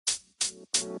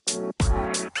Jacob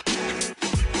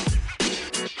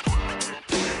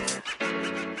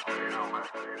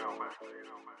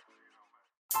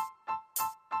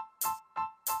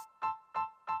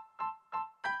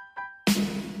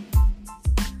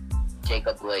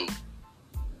Lee.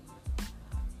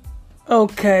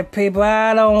 Okay, people,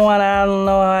 I don't know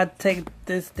how to take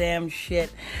this damn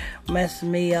shit. Mess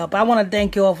me up. I want to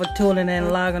thank you all for tuning in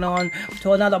and logging on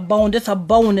to another this a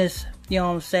bonus, you know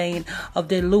what I'm saying, of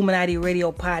the Illuminati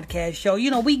Radio Podcast Show.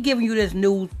 You know, we giving you this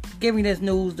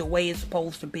news the way it's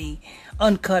supposed to be.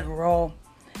 Uncut, raw.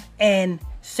 And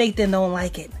Satan don't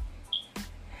like it.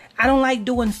 I don't like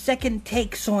doing second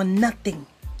takes on nothing.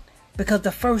 Because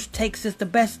the first takes is the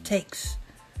best takes.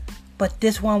 But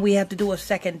this one we have to do a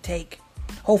second take.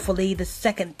 Hopefully the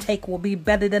second take will be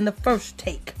better than the first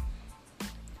take.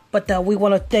 But we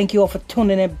want to thank you all for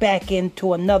tuning in back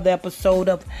into another episode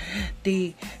of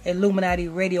the Illuminati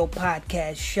Radio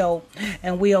Podcast Show.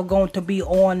 And we are going to be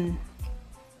on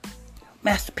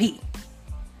Master P.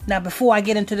 Now before I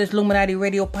get into this Illuminati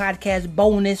Radio Podcast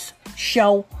bonus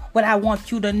show, what I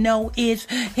want you to know is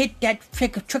hit that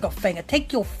trigger finger.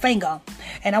 Take your finger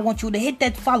and I want you to hit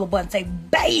that follow button. Say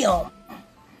BAM!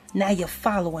 Now you're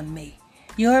following me.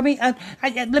 You heard me?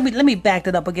 Let me back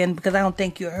that up again because I don't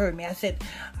think you heard me. I said,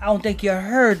 I don't think you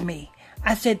heard me.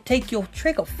 I said, take your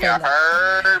trigger finger. You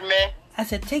heard me? I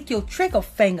said, take your trigger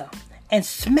finger and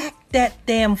smack that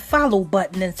damn follow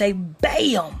button and say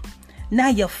BAM! Now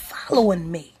you're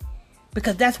following me.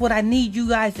 Because that's what I need you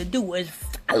guys to do is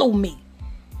follow me.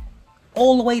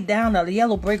 All the way down the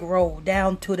yellow brick road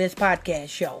down to this podcast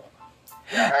show.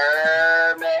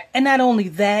 And not only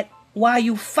that, while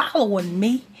you following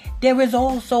me, there is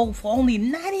also for only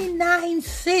 99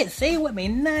 cents, say it with me,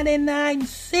 99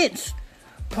 cents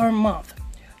per month,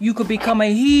 you could become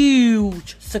a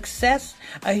huge success,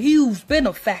 a huge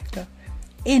benefactor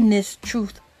in this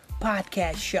Truth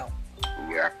Podcast Show.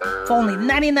 For only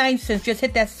 99 cents, just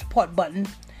hit that support button.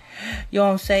 You know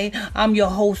what I'm saying? I'm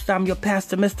your host. I'm your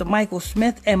pastor, Mr. Michael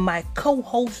Smith. And my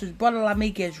co-host is Brother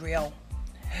Lamik Israel.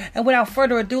 And without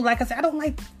further ado, like I said, I don't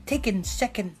like taking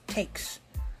second takes.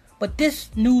 But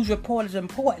this news report is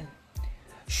important.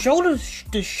 To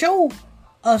show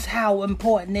us how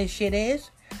important this shit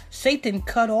is, Satan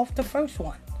cut off the first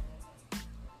one.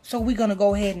 So we're going to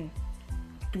go ahead and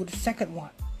do the second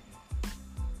one.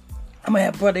 I'm going to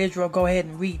have Brother Israel go ahead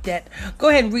and read that. Go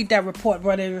ahead and read that report,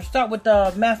 Brother Israel. Start with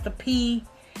Master P,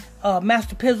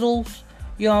 Master Pizzles,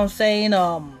 you know what I'm saying,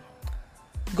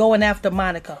 going after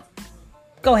Monica.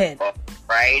 Go ahead.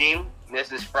 Writing.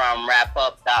 This is from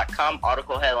wrapup.com.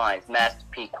 Article headlines. Master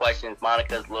P questions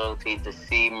Monica's loyalty to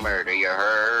C murder. You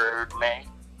heard me?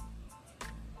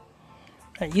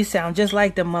 You sound just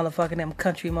like them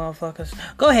country motherfuckers.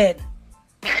 Go ahead.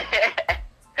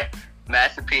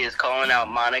 Master P is calling out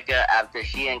Monica after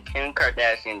she and Kim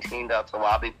Kardashian teamed up to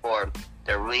lobby for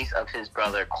the release of his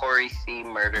brother, Corey C.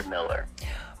 Murder Miller.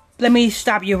 Let me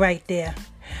stop you right there.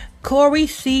 Corey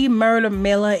C. Murder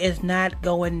Miller is not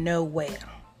going nowhere.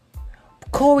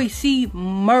 Corey C.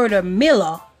 Murder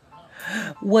Miller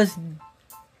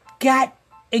got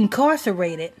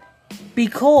incarcerated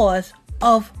because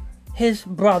of his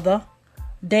brother,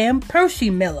 damn Percy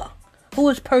Miller. Who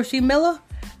is Percy Miller?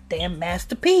 Damn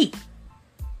Master P.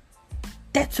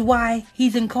 That's why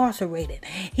he's incarcerated.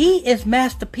 He is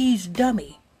Master P's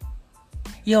dummy.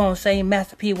 You know what I'm saying?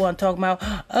 Master P wasn't talking about,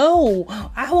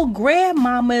 oh, our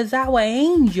grandmama is our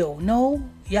angel. No,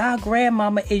 y'all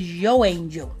grandmama is your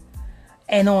angel.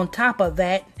 And on top of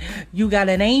that, you got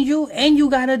an angel and you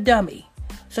got a dummy.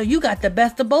 So you got the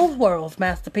best of both worlds,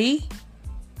 Master P.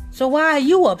 So why are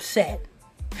you upset?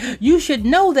 You should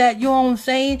know that, you know what I'm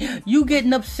saying? You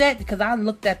getting upset because I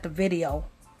looked at the video.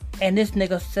 And this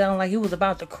nigga sounded like he was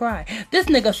about to cry. This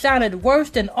nigga sounded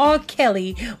worse than R.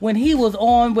 Kelly when he was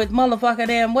on with motherfucker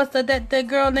damn, what's that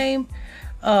girl name?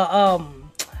 Oprah's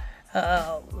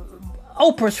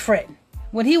friend.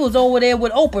 When he was over there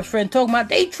with Oprah's friend talking about,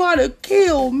 they try to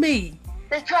kill me.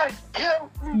 They try to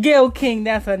kill me. Gayle King,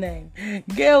 that's her name.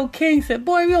 Gayle King said,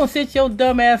 boy, if you don't sit your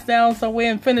dumb ass down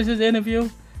somewhere and finish this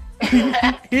interview.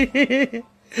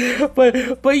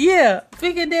 But yeah,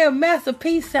 freaking damn Master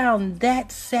P sound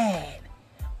that sad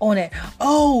on that.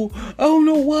 Oh, I don't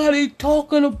know why they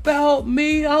talking about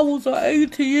me. I was an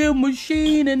ATM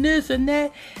machine and this and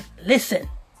that. Listen,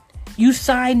 you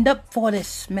signed up for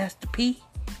this, Master P.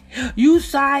 You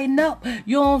signed up.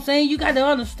 You know what I'm saying? You got to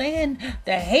understand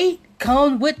the hate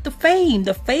comes with the fame.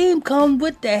 The fame comes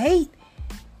with the hate.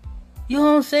 You know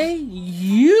what I'm saying?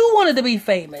 You wanted to be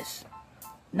famous.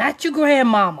 Not your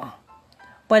grandmama.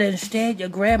 But instead, your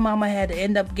grandmama had to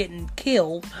end up getting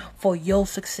killed for your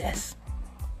success.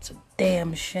 So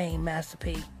damn shame, Master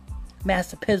P.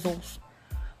 Master Pizzles.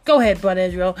 Go ahead, Brother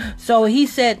Israel. So he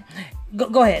said,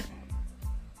 go ahead.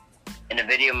 In a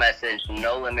video message,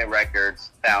 No Limit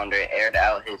Records founder aired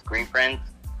out his grievance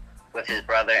with his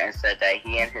brother and said that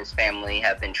he and his family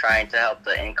have been trying to help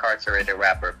the incarcerated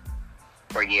rapper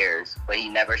for years, but he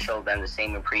never showed them the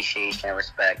same appreciation and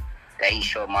respect that he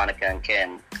showed Monica and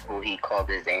Kim, who he called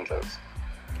his angels.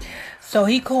 So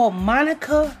he called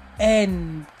Monica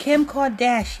and Kim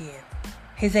Kardashian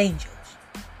his angels.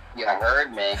 You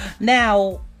heard me.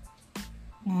 Now,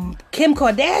 Kim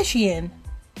Kardashian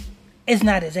is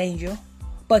not his angel,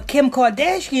 but Kim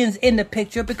Kardashian's in the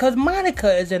picture because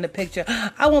Monica is in the picture.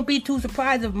 I won't be too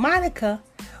surprised if Monica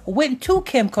went to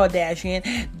Kim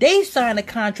Kardashian. They signed a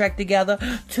contract together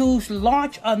to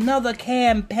launch another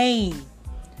campaign.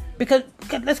 Because,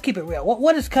 let's keep it real.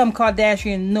 What is Kim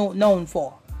Kardashian known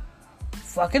for?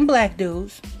 Fucking black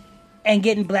dudes and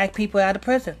getting black people out of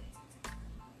prison.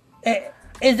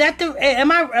 Is that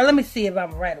let me see if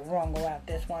I'm right or wrong about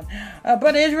this one.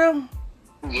 Brother Israel?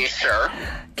 Yes, sir.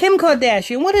 Kim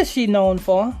Kardashian, what is she known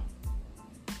for?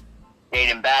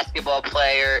 Dating basketball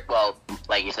player, well,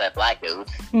 like you said, black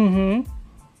dudes. Mm-hmm.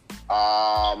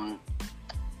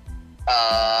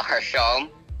 Her show,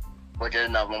 which is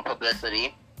another one,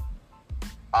 publicity.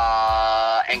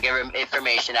 And giving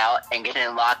information out and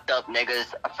getting locked up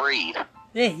niggas freed.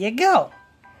 There you go.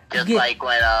 Just like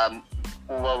when,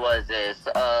 what was this?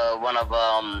 One of,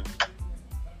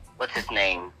 what's his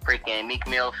name? Freaking Meek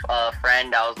Mill's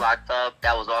friend that was locked up.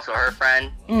 That was also her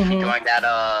friend. Mm-hmm. She joined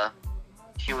that,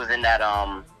 she was in that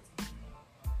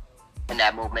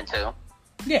movement too.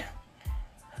 Yeah.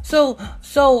 So,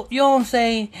 you know what I'm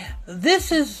saying?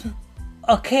 This is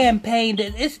a campaign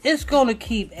that it's gonna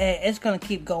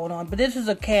keep going on, but this is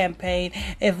a campaign.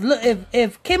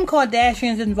 If Kim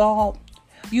Kardashian's involved,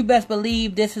 you best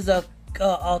believe this is a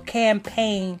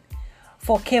campaign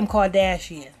for Kim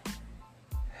Kardashian.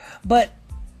 But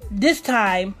this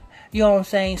time, you know what I'm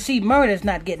saying, C Murder's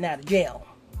not getting out of jail.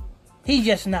 He's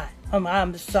just not.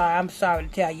 I'm sorry to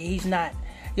tell you, he's not.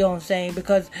 You know what I'm saying?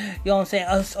 Because, you know what I'm saying,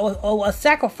 a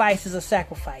sacrifice is a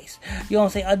sacrifice. You know what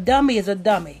I'm saying? A dummy is a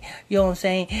dummy. You know what I'm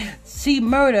saying? C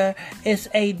Murder is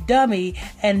a dummy,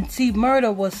 and C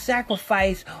Murder was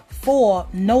sacrificed for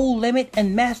No Limit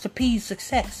and Master P's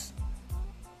success.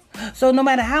 So no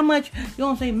matter how much, you know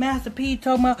what I'm saying, Master P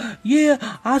talking about,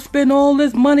 yeah, I spent all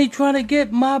this money trying to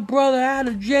get my brother out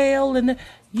of jail, and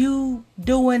you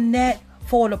doing that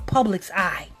for the public's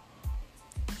eye.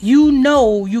 You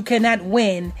know you cannot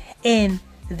win in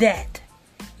that.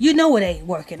 You know it ain't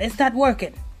working. It's not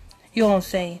working. You know what I'm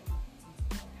saying?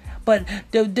 But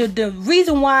the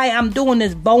reason why I'm doing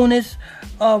this bonus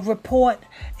report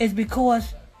is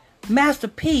because Master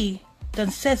P done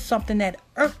said something that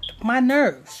irked my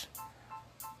nerves.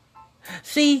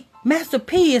 See, Master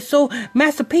P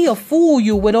will fool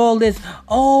you with all this,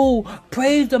 oh,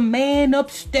 praise the man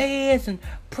upstairs and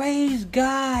praise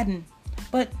God.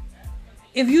 But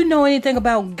if you know anything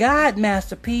about God,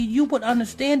 Master P, you would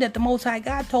understand that the Most High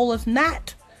God told us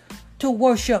not to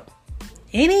worship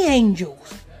any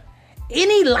angels,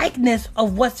 any likeness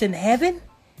of what's in heaven,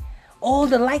 or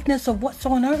the likeness of what's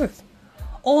on earth,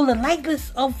 or the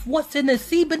likeness of what's in the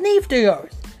sea beneath the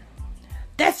earth.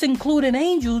 That's including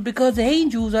angels, because the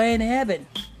angels are in heaven.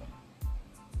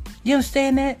 You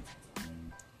understand that?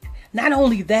 Not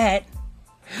only that,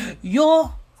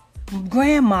 your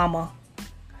grandmama,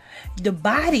 the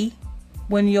body,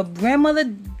 when your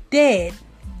grandmother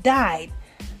died,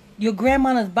 your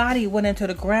grandmother's body went into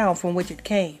the ground from which it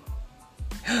came.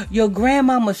 Your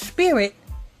grandmama's spirit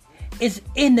is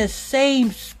in the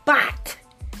same spot.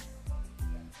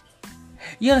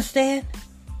 You understand?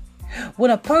 When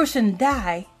a person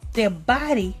dies, their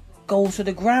body goes to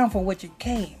the ground from which it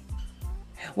came.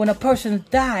 When a person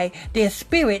dies, their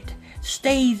spirit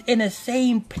stays in the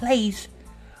same place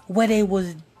where they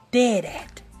was dead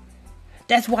at.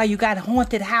 That's why you got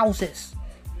haunted houses.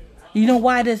 You know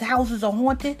why these houses are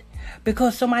haunted?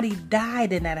 Because somebody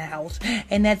died in that house,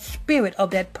 and that spirit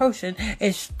of that person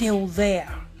is still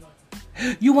there.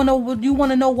 You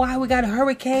wanna know why we got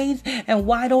hurricanes, and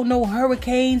why don't no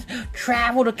hurricanes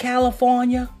travel to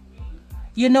California?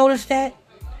 You notice that?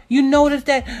 You notice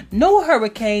that no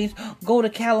hurricanes go to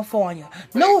California.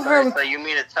 No hurricanes. So you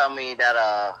mean to tell me that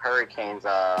hurricanes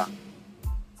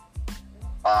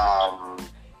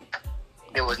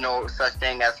there was no such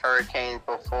thing as hurricanes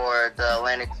before the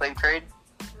Atlantic slave trade?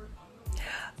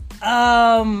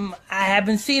 I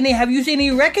haven't seen it. Have you seen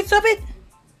any records of it?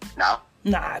 No.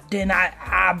 Nah, then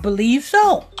I believe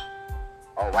so.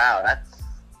 Oh wow,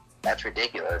 That's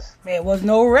ridiculous. There was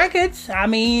no records. I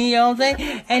mean, you know what I'm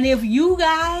saying? And if you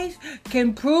guys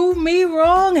can prove me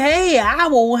wrong, hey, I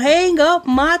will hang up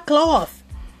my cloth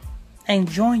and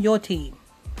join your team.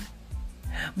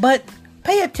 But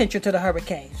pay attention to the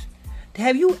hurricanes.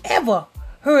 Have you ever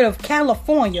heard of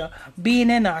California being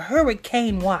in a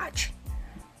hurricane watch?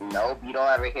 Nope, you don't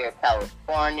ever hear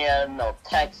California, no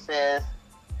Texas,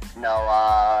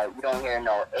 no, you don't hear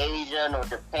no Asia, no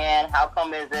Japan. How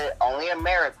come is it only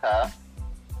America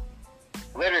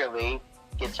literally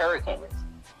gets hurricanes?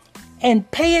 And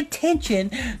pay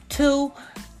attention to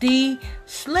the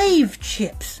slave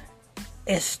ships.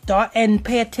 And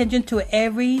pay attention to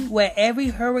where every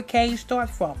hurricane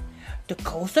starts from. The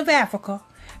coast of Africa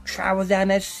travels down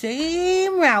that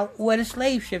same route where the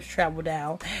slave ships travel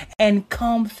down and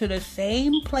comes to the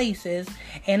same places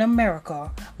in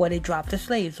America where they dropped the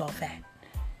slaves off at.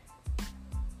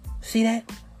 See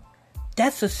that?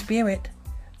 That's the spirit.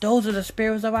 Those are the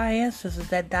spirits of our ancestors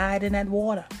that died in that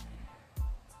water.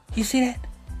 You see that?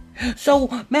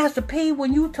 So, Master P,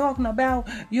 when you talking about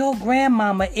your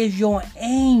grandmama is your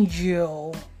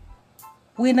angel,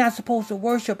 we're not supposed to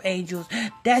worship angels.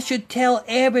 That should tell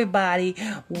everybody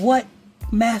what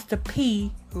Master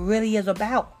P really is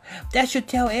about. That should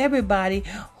tell everybody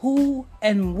who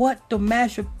and what the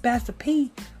Master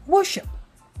P worship.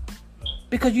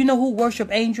 Because you know who worship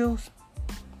angels?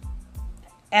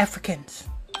 Africans.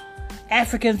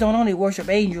 Africans don't only worship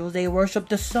angels, they worship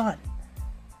the sun.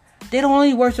 They don't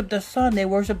only worship the sun, they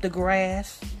worship the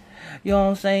grass. You know what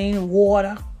I'm saying?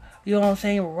 Water. You know what I'm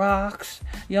saying? Rocks.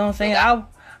 You know what I'm saying?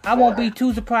 I won't be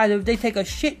too surprised if they take a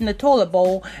shit in the toilet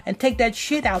bowl and take that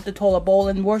shit out the toilet bowl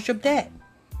and worship that.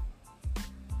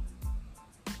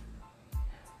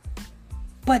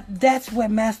 But that's where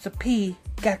Master P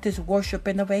got this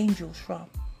worshiping of angels from.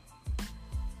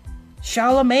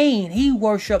 Charlemagne, he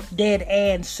worshiped dead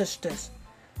ancestors.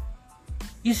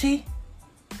 You see?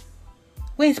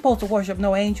 We ain't supposed to worship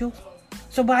no angels.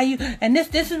 So why you? And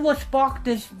this is what sparked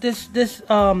this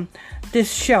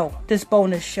show, this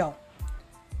bonus show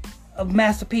of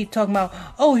Master P talking about,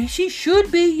 oh, she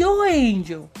should be your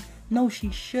angel. No, she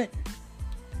shouldn't.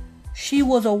 She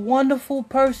was a wonderful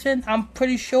person. I'm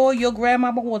pretty sure your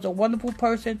grandmama was a wonderful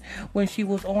person when she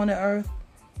was on the earth.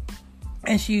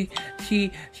 And she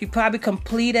probably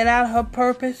completed out her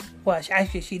purpose. Well,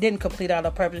 actually, she didn't complete out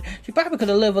her purpose. She probably could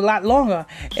have lived a lot longer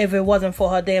if it wasn't for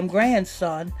her damn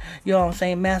grandson. You know what I'm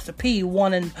saying? Master P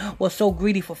was so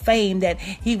greedy for fame that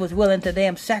he was willing to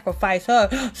damn sacrifice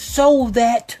her so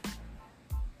that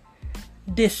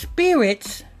the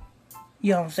spirits,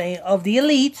 you know what I'm saying, of the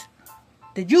elites,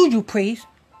 the juju priests,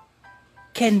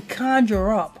 can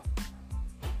conjure up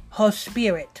her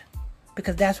spirit.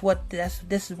 Because this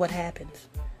is what happens.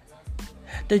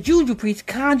 The juju priest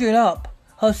conjured up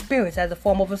her spirits as a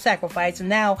form of a sacrifice, and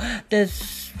now the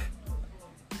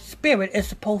spirit is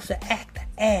supposed to act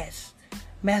as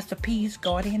Master P's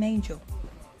guardian angel.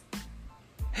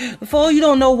 For you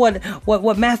don't know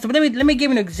what Master, let me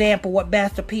give you an example what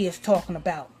Master P is talking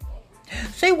about.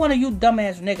 Say one of you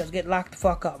dumbass niggas get locked the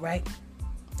fuck up, right?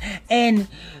 And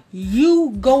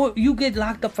you get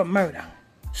locked up for murder.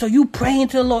 So you praying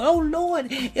to the Lord, oh Lord,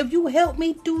 if you help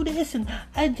me do this and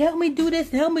help me do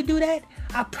this and help me do that,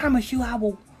 I promise you I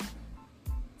will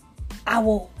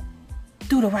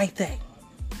do the right thing.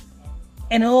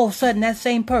 And all of a sudden that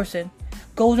same person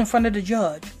goes in front of the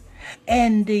judge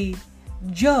and the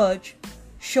judge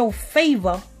show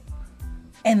favor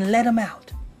and let him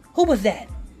out. Who was that?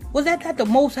 Was that not the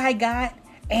Most High God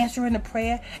answering the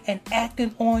prayer and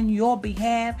acting on your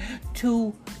behalf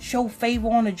to show favor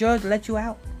on the judge to let you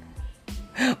out?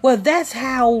 Well, that's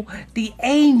how the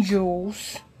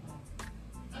angels,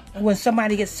 when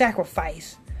somebody gets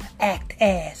sacrificed, act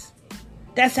as.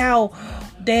 That's how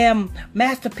damn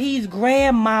Master P's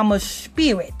grandmama's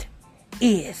spirit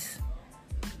is.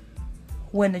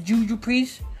 When the juju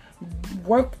priests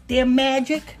work their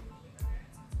magic,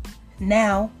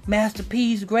 now Master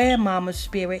P's grandmama's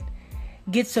spirit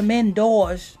gets him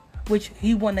indoors, which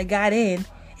he wouldn't have got in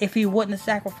if he wouldn't have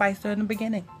sacrificed her in the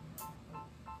beginning.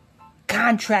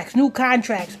 Contracts, new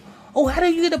contracts. Oh, how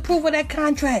did you get approval of that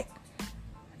contract?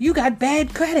 You got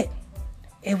bad credit.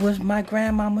 It was my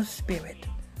grandmama's spirit.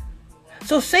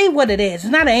 So say what it is.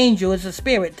 It's not an angel, it's a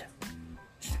spirit.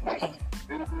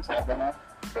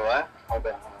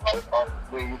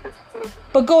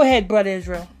 But go ahead, Brother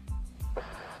Israel.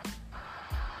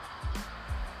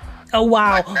 Oh,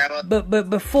 wow. But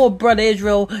before Brother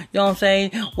Israel, you know what I'm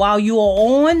saying, while you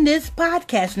are on this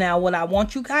podcast now, what I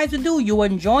want you guys to do, you're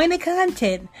enjoying the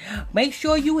content, make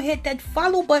sure you hit that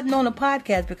follow button on the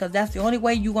podcast, because that's the only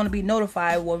way you're going to be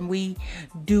notified when we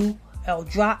do or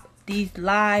drop these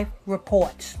live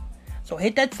reports. So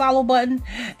hit that follow button.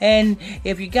 And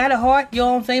if you got a heart, you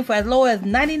know what I'm saying, for as low as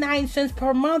 99 cents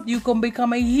per month, you can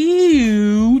become a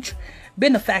huge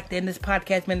benefactor in this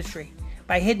podcast ministry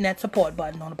by hitting that support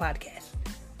button on the podcast.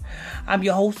 I'm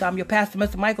your host. I'm your pastor,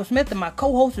 Mr. Michael Smith, and my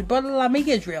co-host is Brother Lamik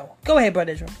Israel. Go ahead,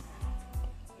 Brother Israel.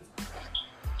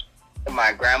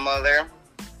 My grandmother,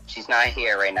 she's not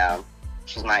here right now.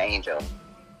 She's my angel.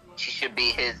 She should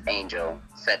be his angel,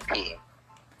 said P.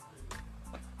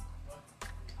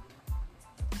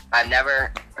 I've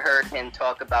never heard him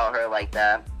talk about her like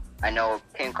that. I know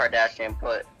Kim Kardashian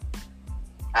put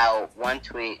out one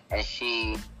tweet and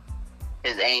she,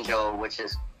 his angel, which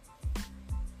is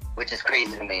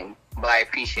crazy to me, but I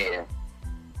appreciate it.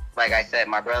 Like I said,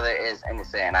 my brother is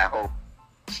innocent, and I hope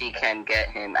she can get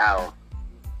him out.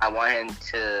 I want him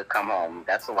to come home.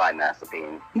 That's a lie, Master P.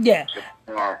 Yeah.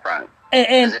 More in front.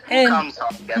 And if he comes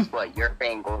home, guess what? Your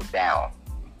thing goes down.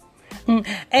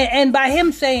 And by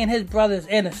him saying his brother's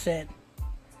innocent,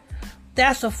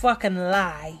 that's a fucking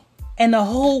lie. And the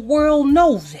whole world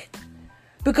knows it.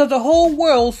 Because the whole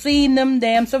world seen them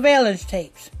damn surveillance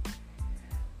tapes.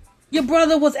 Your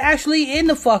brother was actually in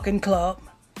the fucking club.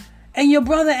 And your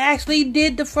brother actually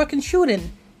did the fucking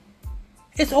shooting.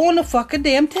 It's on the fucking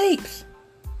damn tapes.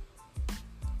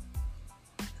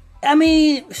 I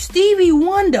mean, Stevie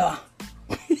Wonder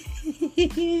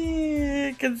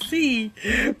can see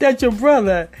that your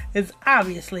brother is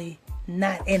obviously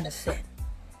not innocent.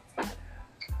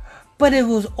 But it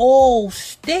was all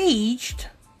staged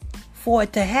for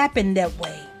it to happen that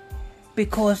way.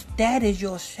 Because that is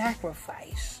your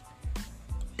sacrifice.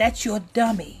 That's your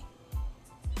dummy.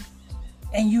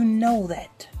 And you know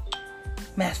that,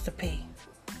 Master P.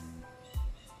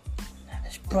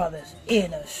 His brother's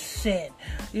innocent.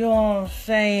 You know what I'm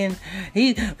saying?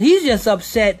 He's just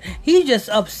upset. He's just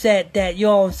upset that, you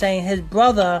know what I'm saying, his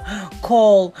brother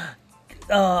called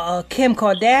Kim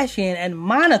Kardashian and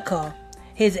Monica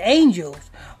his angels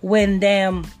when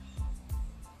damn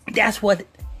that's what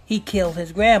he killed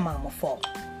his grandmama for.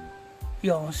 You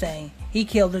know what I'm saying? He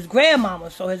killed his grandmama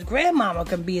so his grandmama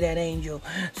can be that angel.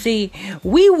 See,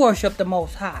 we worship the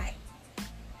Most High.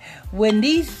 When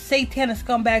these satanic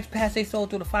scumbags pass their soul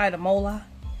through the fire of Moloch,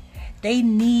 they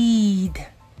need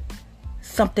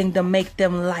something to make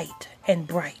them light and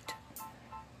bright.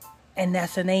 And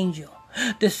that's an angel.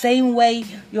 The same way,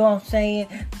 you know what I'm saying,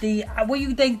 what do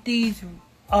you think these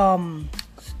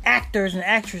actors and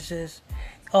actresses,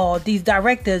 these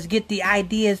directors get the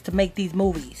ideas to make these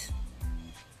movies?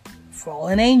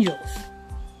 Fallen angels.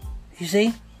 You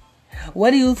see?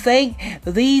 What do you think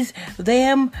these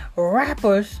damn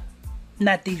rappers,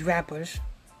 not these rappers,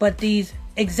 but these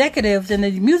executives in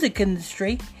the music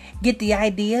industry get the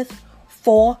ideas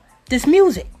for this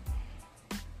music?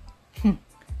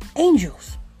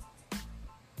 Angels.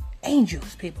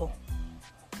 Angels, people.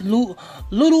 Little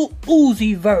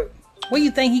Uzi Vert. Where do you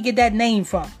think he get that name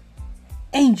from?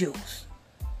 Angels.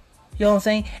 You know what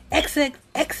I'm saying?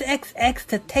 XXX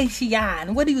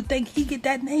Tentacion. Where do you think he get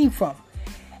that name from?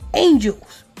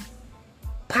 Angels.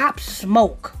 Pop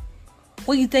Smoke.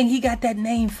 Where do you think he got that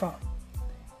name from?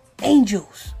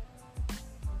 Angels.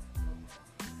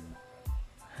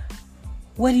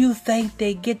 Where do you think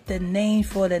they get the name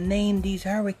for to name these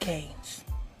hurricanes?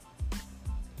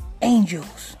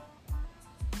 Angels.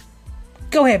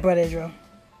 Go ahead, Brother Israel.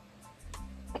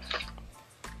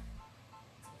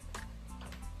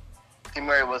 T.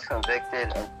 Murray was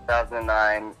convicted in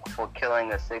 2009 for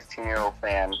killing a 16-year-old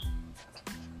fan,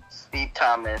 Steve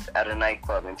Thomas, at a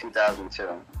nightclub in 2002.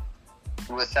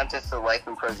 He was sentenced to life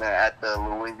in prison at the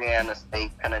Louisiana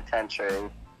State Penitentiary,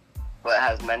 but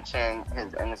has maintained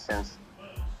his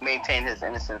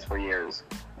innocence for years.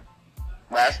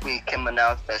 Last week, Kim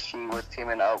announced that she was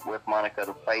teaming up with Monica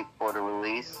to fight for his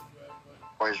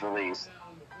release.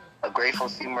 A grateful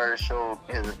C. Murray showed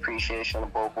his appreciation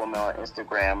of both women on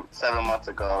Instagram 7 months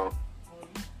ago.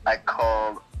 I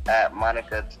called at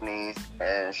Monica Denise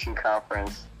and she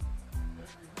conference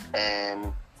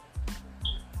and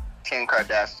Kim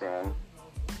Kardashian.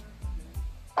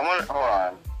 Hold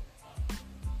on.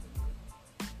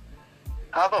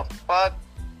 How the fuck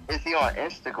is he on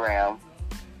Instagram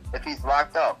if he's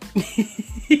locked up?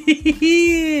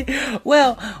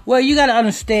 well, you gotta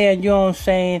understand, you know what I'm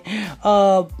saying?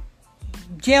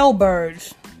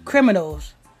 Jailbirds,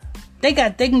 criminals, they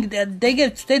get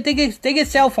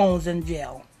cell phones in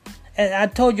jail. And I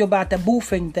told you about the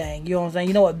boofing thing. You know what I'm saying?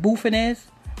 You know what boofing is?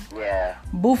 Yeah.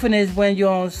 Boofing is when, you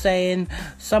know what I'm saying,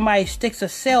 somebody sticks a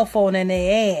cell phone in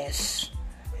their ass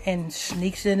and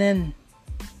sneaks it in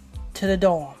to the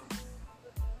dorm.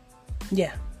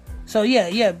 Yeah. So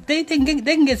yeah, they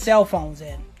can get cell phones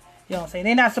in. You know what I'm saying?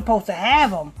 They're not supposed to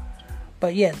have them.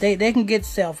 But yeah, they can get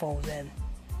cell phones in.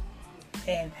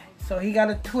 And so he got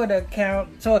a Twitter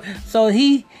account. So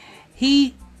he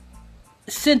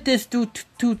sent this to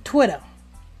Twitter.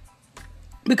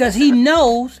 Because he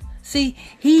knows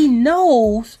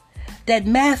that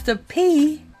Master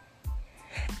P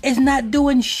is not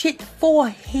doing shit for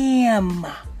him.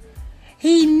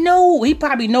 He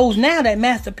probably knows now that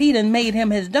Master P done made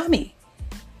him his dummy.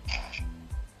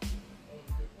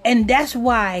 And that's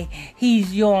why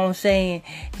he's, you know what I'm saying,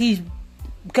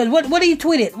 because what did he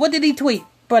tweet it? What did he tweet,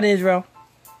 Brother Israel?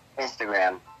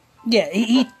 Instagram. Yeah,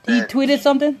 he tweeted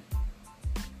something?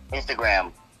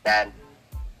 Instagram, Dad.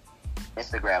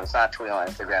 Instagram. It's not tweet on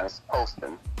Instagram, it's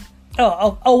posting.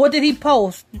 Oh, what did he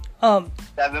post? 7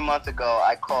 months ago,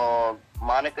 I called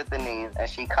Monica Denise and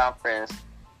she conferenced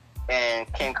in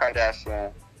Kim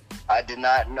Kardashian. I did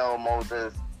not know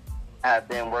Moses had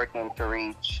been working to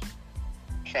reach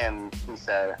Kim, he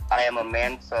said. I am a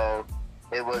man, so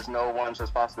it was no one's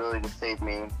responsibility to save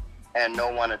me, and no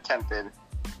one attempted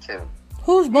to.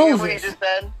 Who's You Moses? hear what he just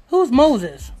said? Who's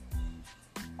Moses?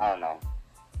 I don't know.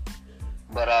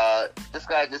 But this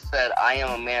guy just said, I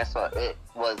am a man, so it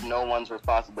was no one's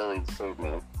responsibility to save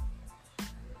me.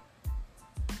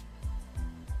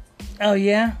 Oh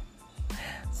yeah.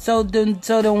 So then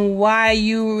why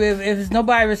you, if it's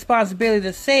nobody's responsibility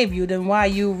to save you, then why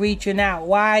you reaching out?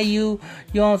 Why you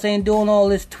know what I'm saying, doing all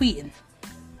this tweeting?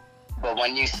 But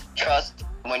when you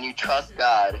trust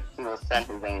God, He will send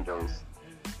His angels.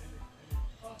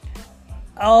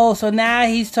 Oh, so now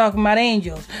he's talking about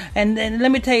angels. And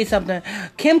let me tell you something.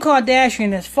 Kim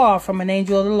Kardashian is far from an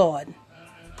angel of the Lord.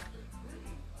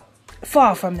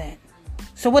 Far from that.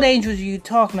 So what angels are you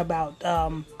talking about?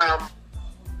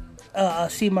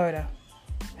 C Murder.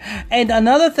 And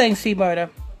another thing, C Murder,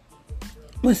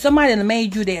 when somebody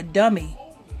made you their dummy,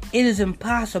 it is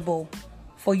impossible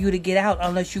for you to get out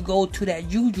unless you go to that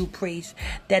juju priest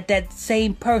that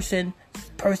same person,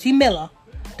 Percy Miller,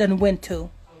 done went to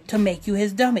make you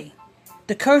his dummy.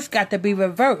 The curse got to be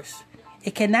reversed.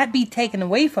 It cannot be taken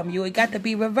away from you. It got to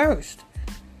be reversed.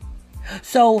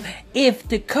 So if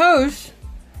the curse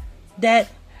that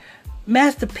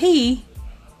Master P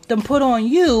done put on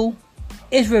you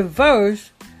is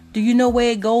reversed, do you know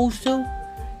where it goes to?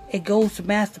 It goes to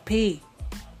Master P.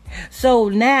 So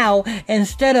now,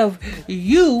 instead of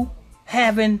you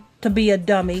having to be a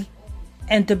dummy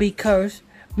and to be cursed,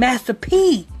 Master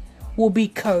P will be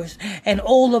cursed. And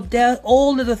all of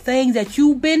the things that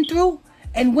you've been through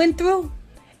and went through,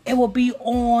 it will be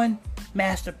on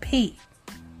Master P.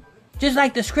 Just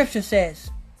like the scripture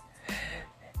says,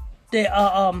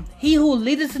 he who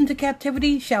leadeth into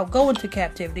captivity shall go into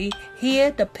captivity.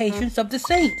 Hear the patience of the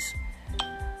saints.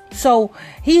 So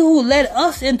he who led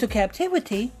us into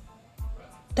captivity,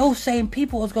 those same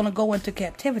people is going to go into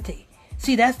captivity.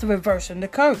 See, that's the reverse and the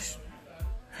curse.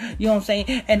 You know what I'm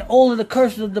saying? And all of the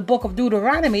curses of the book of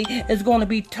Deuteronomy is going to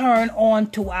be turned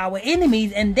on to our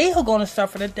enemies, and they are going to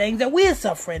suffer the things that we're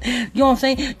suffering. You know what I'm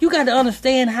saying? You got to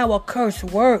understand how a curse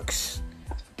works.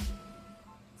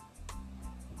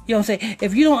 You know what I'm saying?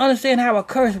 If you don't understand how a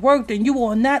curse works, then you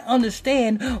will not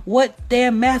understand what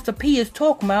damn Master P is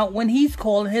talking about when he's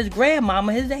calling his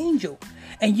grandmama his angel.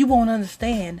 And you won't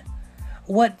understand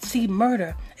what C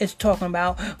Murder is talking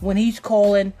about when he's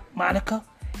calling Monica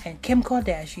and Kim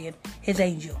Kardashian his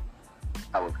angel.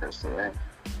 I would curse that.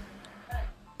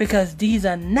 Because these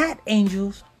are not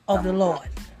angels of the Lord.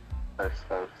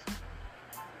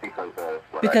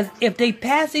 Because if they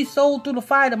pass their soul through the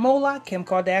fire to Moloch, Kim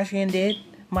Kardashian did,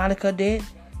 Monica did,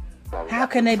 how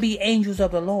can they be angels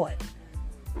of the Lord?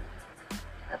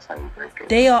 That's how you break it.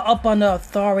 They are up under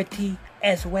authority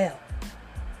as well.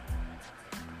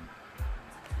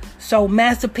 So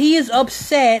Master P is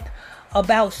upset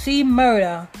about C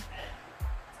Murder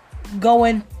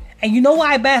going, and you know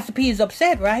why Master P is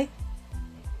upset, right?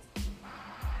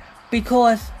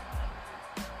 Because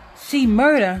C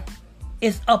Murder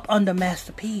is up under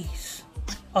Master P's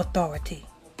authority.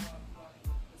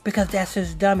 Because that's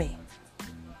his dummy.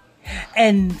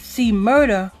 And C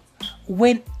Murder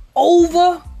went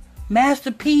over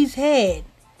Master P's head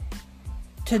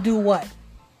to do what?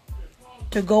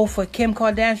 To go for Kim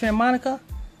Kardashian and Monica?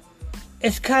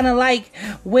 It's kind of like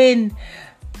when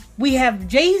we have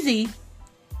Jay-Z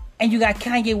and you got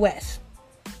Kanye West.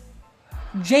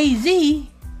 Jay-Z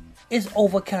is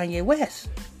over Kanye West.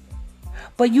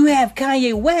 But you have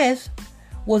Kanye West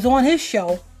was on his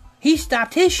show. He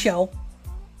stopped his show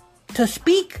to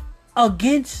speak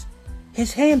against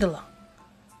his handler.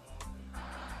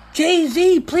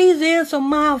 Jay-Z, please answer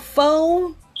my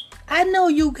phone. I know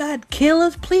you got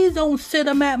killers. Please don't sit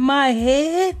them at my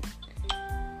head.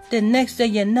 Then next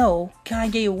thing you know,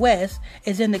 Kanye West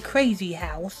is in the crazy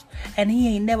house, and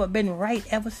he ain't never been right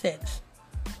ever since.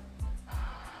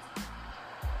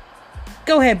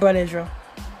 Go ahead, Brother Israel.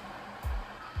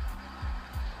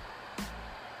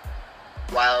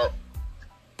 Well,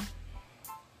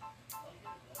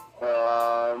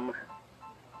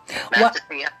 Master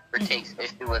P takes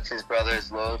issue with his brother's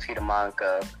loyalty to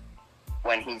Monica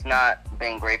when he's not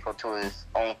been grateful to his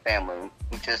own family.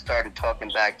 He just started talking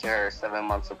back to her 7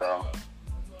 months ago.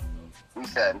 He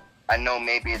said, I know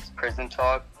maybe it's prison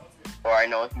talk, or I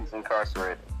know he's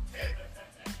incarcerated.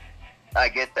 I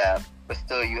get that, but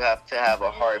still you have to have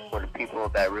a heart for the people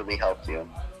that really helped you.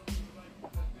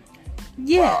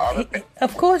 Yeah,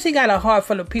 of course he got a heart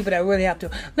for the people that really helped you.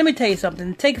 Let me tell you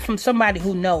something. Take it from somebody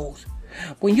who knows.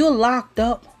 When you're locked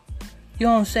up, you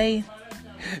know what I'm saying?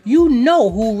 You know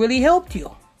who really helped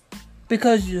you.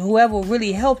 Because whoever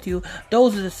really helped you,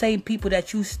 those are the same people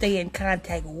that you stay in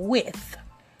contact with.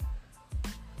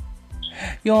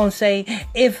 You know what I'm saying?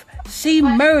 If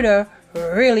C-Murder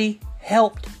really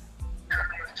helped,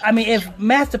 if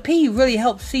Master P really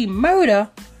helped C-Murder,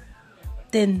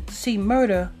 then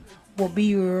C-Murder will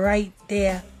be right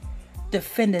there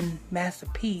defending Master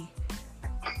P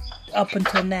up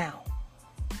until now.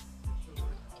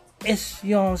 It's,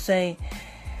 you know what I'm saying?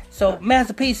 So,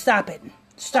 Master P, stop it.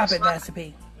 Stop it, Master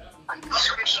P.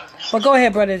 But go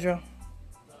ahead, Brother Israel.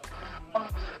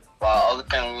 While other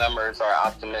family members are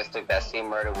optimistic that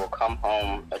C-Murder will come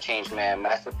home a changed man,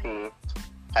 Master P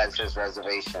has his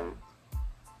reservation.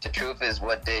 The truth is,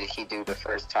 what did he do the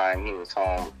first time he was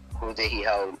home? Who did he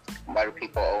help? Why do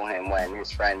people owe him when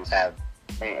his friends have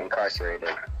been incarcerated?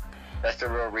 That's the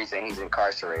real reason he's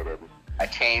incarcerated. I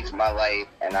changed my life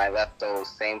and I left those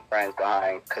same friends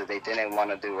behind because they didn't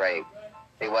want to do right.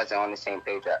 They wasn't on the same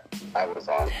page that I was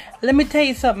on. Let me tell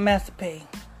you something, Master P.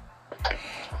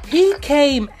 He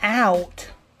came out,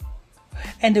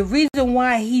 and the reason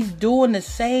why he's doing the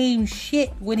same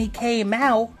shit when he came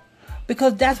out,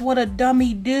 because that's what a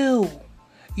dummy do.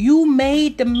 You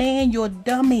made the man your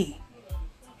dummy.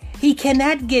 He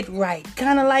cannot get right.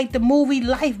 Kind of like the movie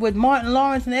Life with Martin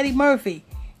Lawrence and Eddie Murphy.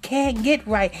 Can't get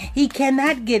right. He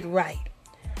cannot get right.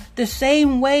 The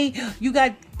same way you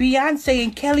got Beyonce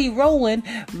and Kelly Rowland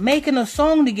making a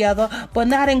song together, but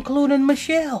not including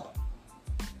Michelle.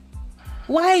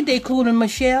 Why ain't they including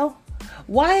Michelle?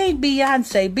 Why ain't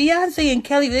Beyonce? Beyonce and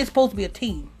Kelly, they're supposed to be a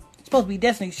team. It's supposed to be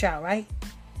Destiny's Child, right?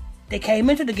 They came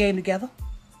into the game together.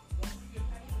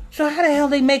 So how the hell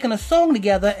they making a song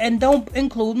together and don't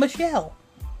include Michelle?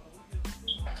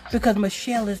 Because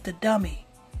Michelle is the dummy.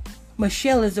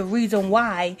 Michelle is the reason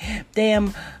why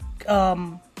damn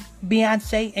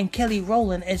Beyonce and Kelly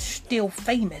Rowland is still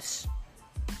famous.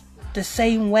 The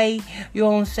same way, you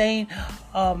know what I'm saying,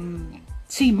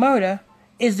 C-Murder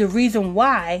is the reason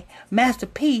why Master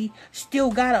P still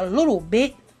got a little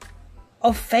bit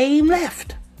of fame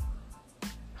left.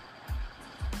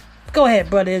 Go ahead,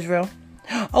 Brother Israel.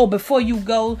 Oh, before you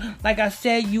go, like I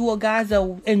said, you guys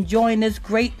are enjoying this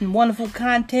great and wonderful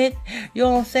content. You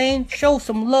know what I'm saying? Show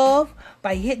some love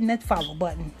by hitting that follow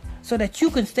button so that you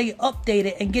can stay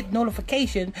updated and get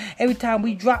notification every time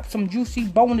we drop some juicy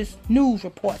bonus news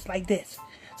reports like this.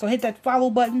 So hit that follow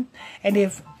button, and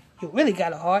if you really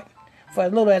got a heart, for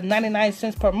as little as 99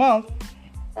 cents per month,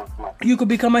 you could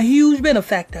become a huge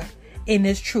benefactor in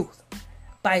this truth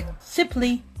by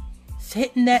simply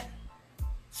hitting that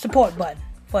support button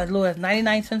for as little as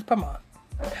 99 cents per month.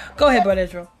 Go ahead, Brother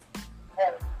Israel.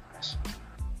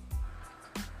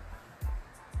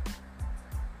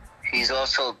 He's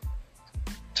also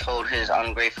told his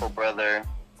ungrateful brother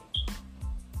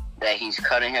that he's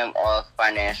cutting him off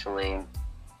financially.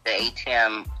 The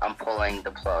ATM, I'm pulling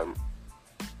the plug.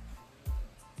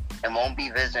 And won't be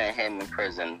visiting him in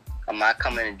prison. I'm not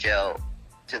coming to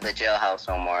the jailhouse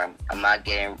no more. I'm not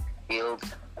getting fields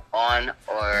on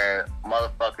or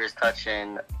motherfuckers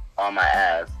touching on my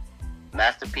ass.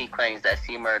 Master P claims that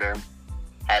C-Murder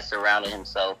has surrounded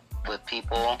himself with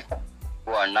people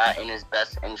who are not in his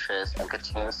best interest and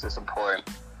continues to support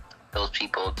those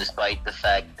people despite the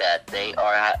fact that they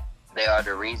are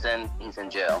the reason he's in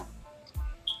jail.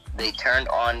 They turned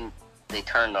on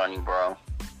you, bro.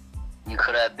 You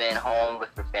could have been home with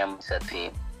your family, said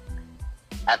P.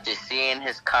 After seeing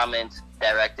his comments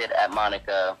directed at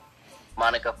Monica,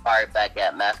 Monica fired back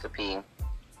at Master P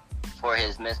for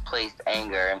his misplaced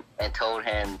anger and told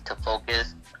him to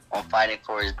focus on fighting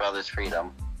for his brother's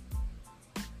freedom.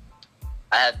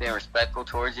 I have been respectful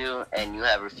towards you, and you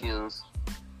have refused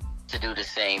to do the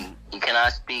same. You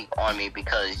cannot speak on me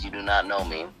because you do not know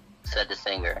me, said the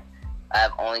singer. I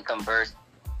have only conversed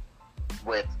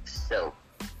with Silk.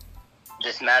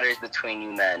 This matters between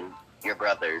you men, your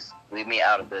brothers. Leave me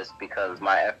out of this because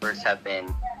my efforts have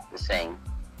been the same.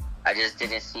 I just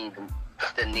didn't see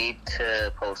the need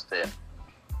to post it.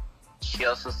 She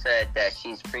also said that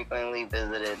she's frequently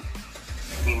visited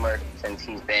Murder since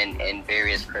he's been in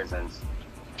various prisons.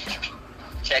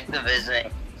 Check the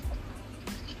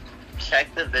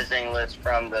visiting list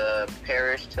from the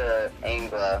parish to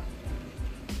Angola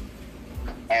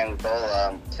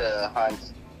to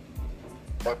Hunt,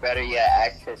 or better yet,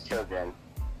 ask his children.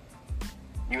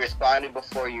 You responded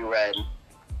before you read.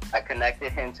 I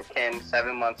connected him to Kim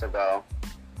 7 months ago.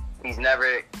 He's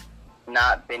never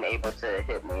not been able to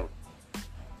hit me.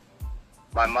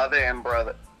 My mother and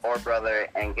brother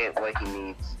and get what he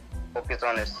needs. Focus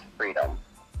on his freedom.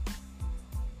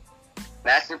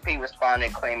 Master P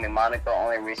responded claiming Monica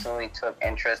only recently took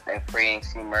interest in freeing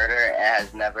C. Murder and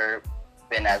has never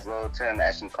been as loyal to him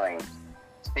as she claims.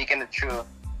 Speaking the truth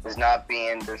is not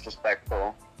being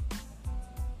disrespectful.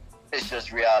 It's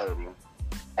just reality.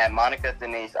 And Monica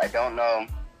Denise, I don't know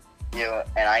you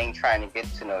and I ain't trying to get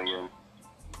to know you.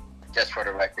 Just for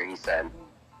the record, he said.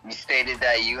 You stated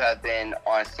that you have been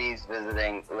on C's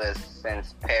visiting list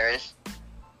since parish.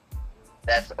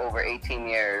 That's over 18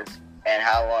 years. And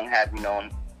how long have you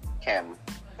known Kim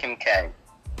K?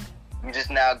 You just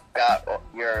now got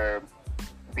your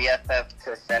BFF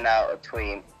to send out a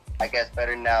tweet. I guess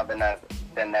better now than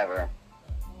never.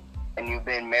 And you've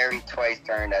been married twice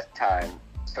during that time.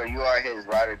 So you are his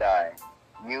ride or die.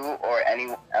 You or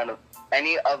any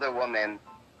other woman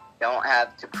don't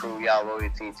have to prove y'all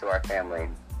loyalty to our family.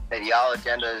 If y'all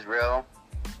agenda is real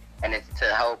and it's to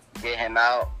help get him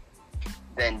out,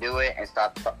 then do it and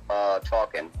stop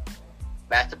talking.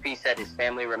 Master P said his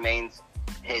family remains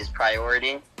his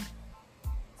priority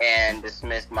and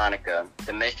dismissed Monica.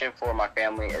 The mission for my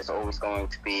family is always going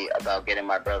to be about getting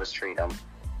my brother's freedom.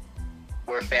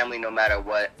 We're family no matter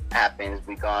what happens.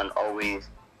 We gonna always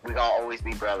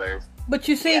be brothers. But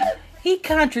you see, he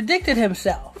contradicted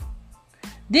himself.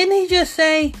 Didn't he just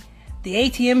say the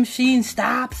ATM machine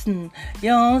stops and, you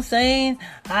know what I'm saying,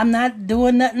 I'm not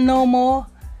doing nothing no more?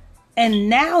 And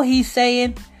now he's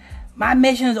saying, my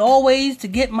mission is always to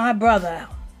get my brother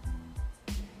out.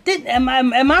 Am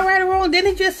I right or wrong?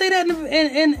 Didn't he just say that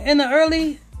in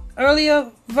the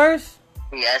earlier verse?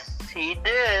 Yes, he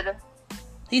did.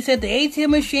 He said the ATM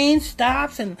machine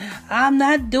stops and I'm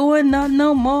not doing nothing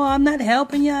no more. I'm not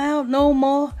helping you out no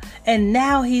more. And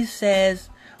now he says,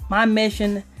 my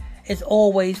mission is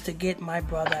always to get my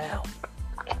brother out.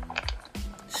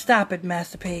 Stop it,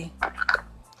 Master P.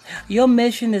 Your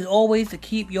mission is always to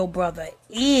keep your brother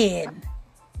in.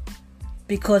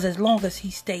 Because as long as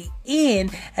he stay in,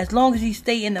 as long as he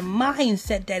stay in the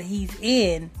mindset that he's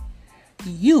in,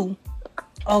 you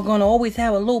are going to always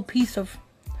have a little piece of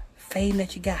fame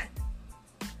that you got.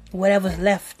 Whatever's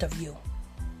left of you.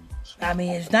 I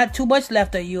mean, it's not too much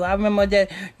left of you. I remember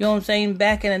that, you know what I'm saying,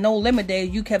 back in the No Limit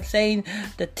days, you kept saying,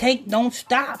 the tank don't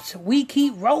stop, so we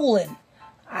keep rolling.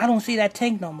 I don't see that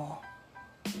tank no more.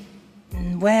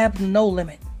 What happened to No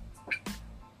Limit?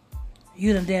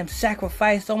 You done damn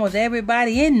sacrificed almost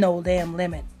everybody in No Damn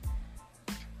Limit.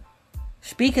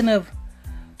 Speaking of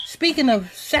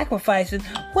sacrificing,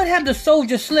 what happened to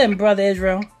Soulja Slim, Brother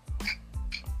Israel?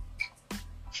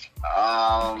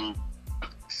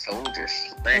 Soulja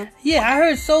Slim? Yeah, I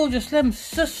heard Soulja Slim's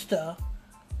sister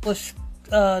was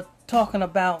talking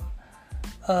about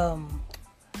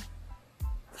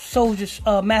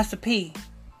Master P.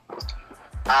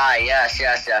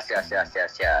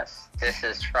 Yes. This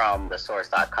is from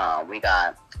thesource.com. We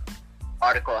got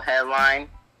article headline,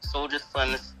 Soulja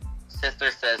Slim's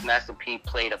sister says Master P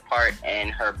played a part in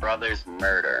her brother's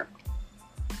murder.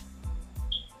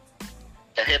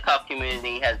 The hip-hop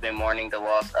community has been mourning the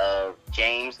loss of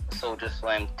James Soulja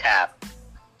Slim Tap,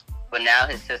 but now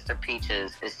his sister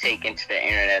Peaches is taken to the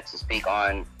internet to speak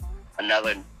on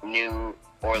another New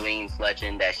Orleans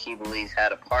legend that she believes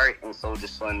had a part in Soulja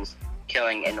Slim's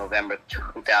killing in November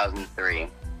 2003.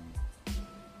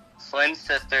 Slim's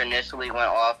sister initially went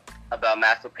off about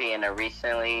Master P in a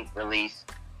recently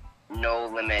released No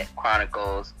Limit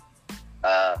Chronicles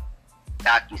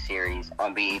docuseries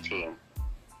on BET,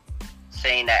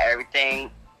 saying that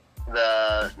everything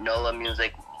the NOLA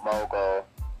music mogul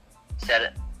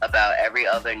said about every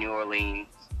other New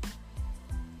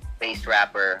Orleans-based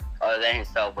rapper other than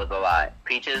himself was a lie.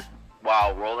 Peaches,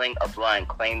 while rolling a blunt,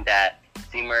 claimed that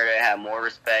C Murder had more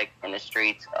respect in the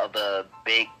streets of the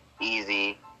Big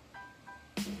Easy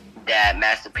than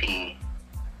Master P.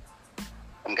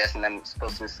 I'm guessing I'm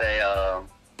supposed to say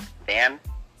Dan,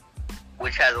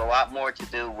 which has a lot more to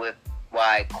do with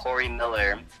why Corey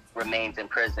Miller remains in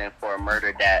prison for a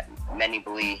murder that many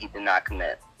believe he did not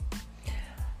commit.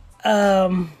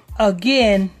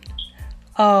 Again,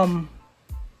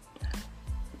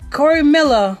 Corey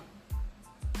Miller,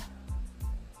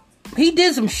 he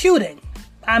did some shooting.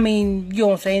 I mean, you know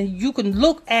what I'm saying? You can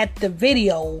look at the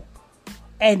video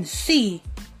and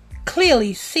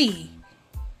clearly see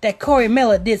that Corey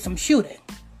Miller did some shooting.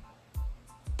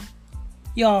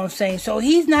 You know what I'm saying? So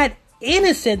he's not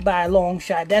innocent by a long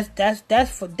shot.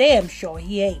 That's for damn sure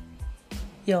he ain't.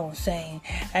 You know what I'm saying?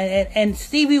 And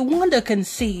Stevie Wonder can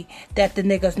see that the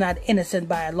nigga's not innocent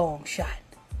by a long shot.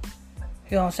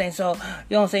 You know what I'm saying? So, you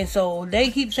know what I'm saying? So they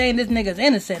keep saying this nigga's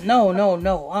innocent. No.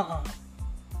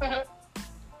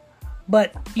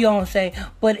 But, you know what I'm saying?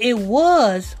 But it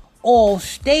was all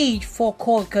staged for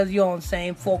Corey, because, you know what I'm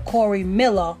saying, for Corey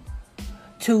Miller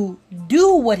to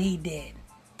do what he did.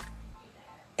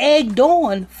 Egged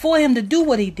on for him to do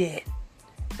what he did.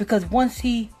 Because once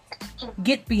he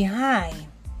get behind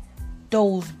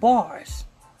those bars,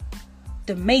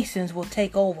 the Masons will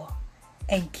take over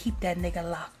and keep that nigga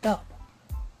locked up.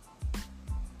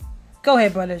 Go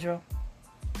ahead, Brother Israel.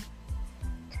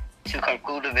 To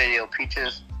conclude the video,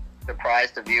 Peaches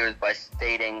surprised the viewers by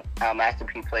stating how Master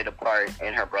P played a part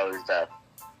in her brother's death.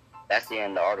 That's the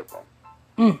end of the article.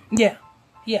 Yeah.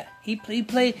 He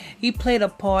played a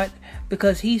part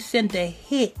because he sent a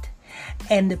hit,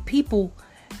 and the people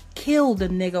killed the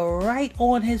nigga right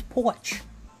on his porch.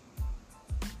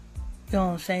 You know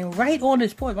what I'm saying? Right on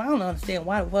his porch. I don't understand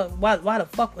why the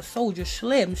fuck was Soulja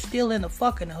Slim still in the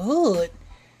fucking hood.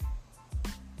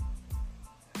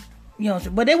 You know what I'm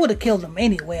saying? But they would have killed him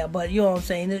anywhere. But you know what I'm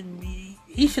saying?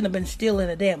 He shouldn't have been still in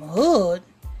the damn hood.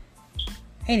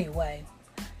 Anyway.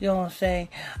 You know what I'm saying?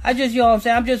 You know what I'm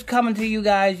saying? I'm just coming to you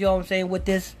guys, you know what I'm saying, with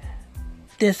this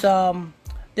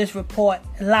report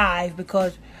live,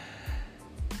 because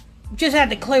just had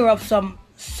to clear up some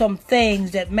things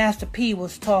that Master P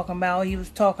was talking about. He was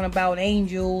talking about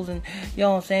angels, and you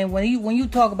know what I'm saying? When you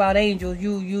talk about angels,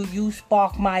 you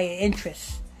spark my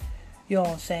interest. You know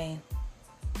what I'm saying?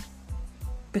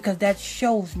 Because that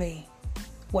shows me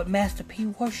what Master P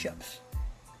worships.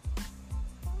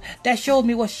 That shows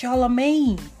me what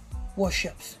Charlemagne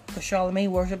worships. Because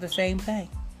Charlemagne worships the same thing.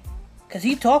 Because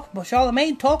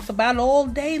Charlemagne talks about it all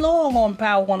day long on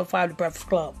Power 105 The Breakfast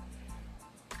Club.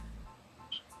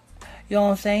 You know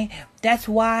what I'm saying? That's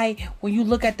why when you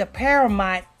look at the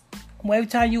Paramount, every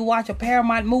time you watch a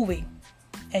Paramount movie,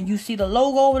 and you see the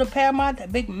logo over the Paramount,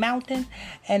 that big mountain,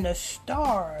 and the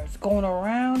stars going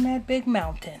around that big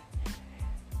mountain,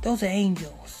 those are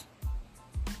angels.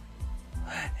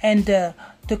 And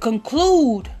to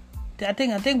conclude, I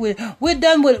think we're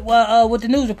done with the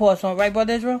news reports on, right,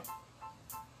 Brother Israel?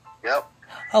 Yep.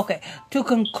 Okay. To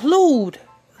conclude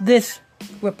this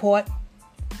report,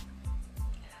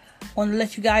 I want to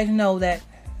let you guys know that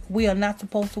we are not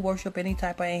supposed to worship any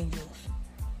type of angels.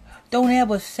 Don't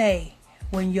ever say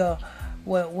when you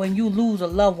lose a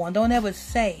loved one, don't ever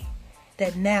say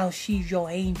that now she's your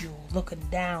angel looking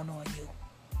down on you.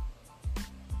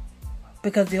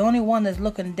 Because the only one that's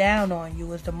looking down on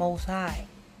you is the Most High.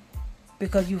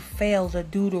 Because you fail to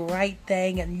do the right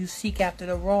thing and you seek after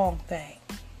the wrong thing.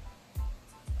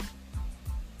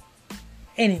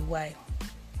 Anyway,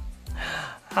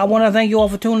 I want to thank you all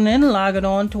for tuning in and logging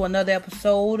on to another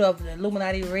episode of the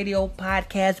Illuminati Radio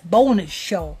Podcast bonus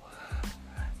show.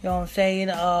 You know what I'm saying?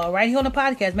 Right here on the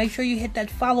podcast, make sure you hit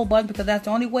that follow button, because that's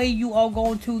the only way you are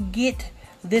going to get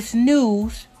this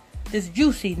news, this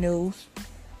juicy news,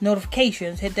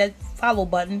 notifications. Hit that follow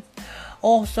button.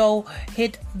 Also,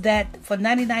 hit that for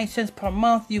 99 cents per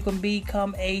month. You can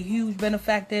become a huge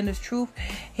benefactor in this truth.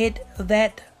 Hit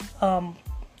that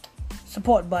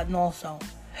support button also.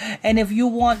 And if you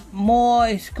want more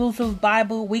exclusive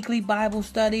weekly Bible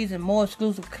studies and more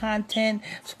exclusive content,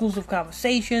 exclusive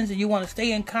conversations, and you want to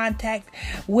stay in contact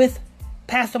with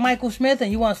Pastor Michael Smith,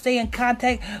 and you want to stay in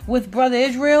contact with Brother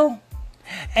Israel,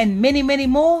 and many, many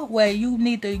more, where you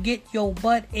need to get your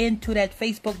butt into that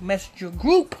Facebook Messenger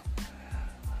group.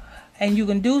 And you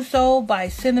can do so by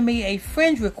sending me a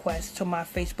friend request to my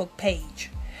Facebook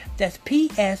page. That's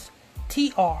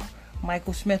PSTR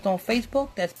Michael Smith on Facebook.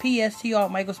 That's PSTR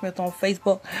Michael Smith on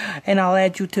Facebook. And I'll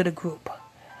add you to the group.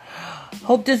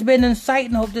 Hope this has been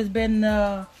insightful. Hope this has been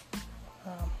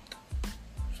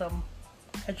some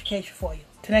education for you.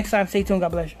 Till next time, stay tuned.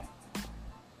 God bless you.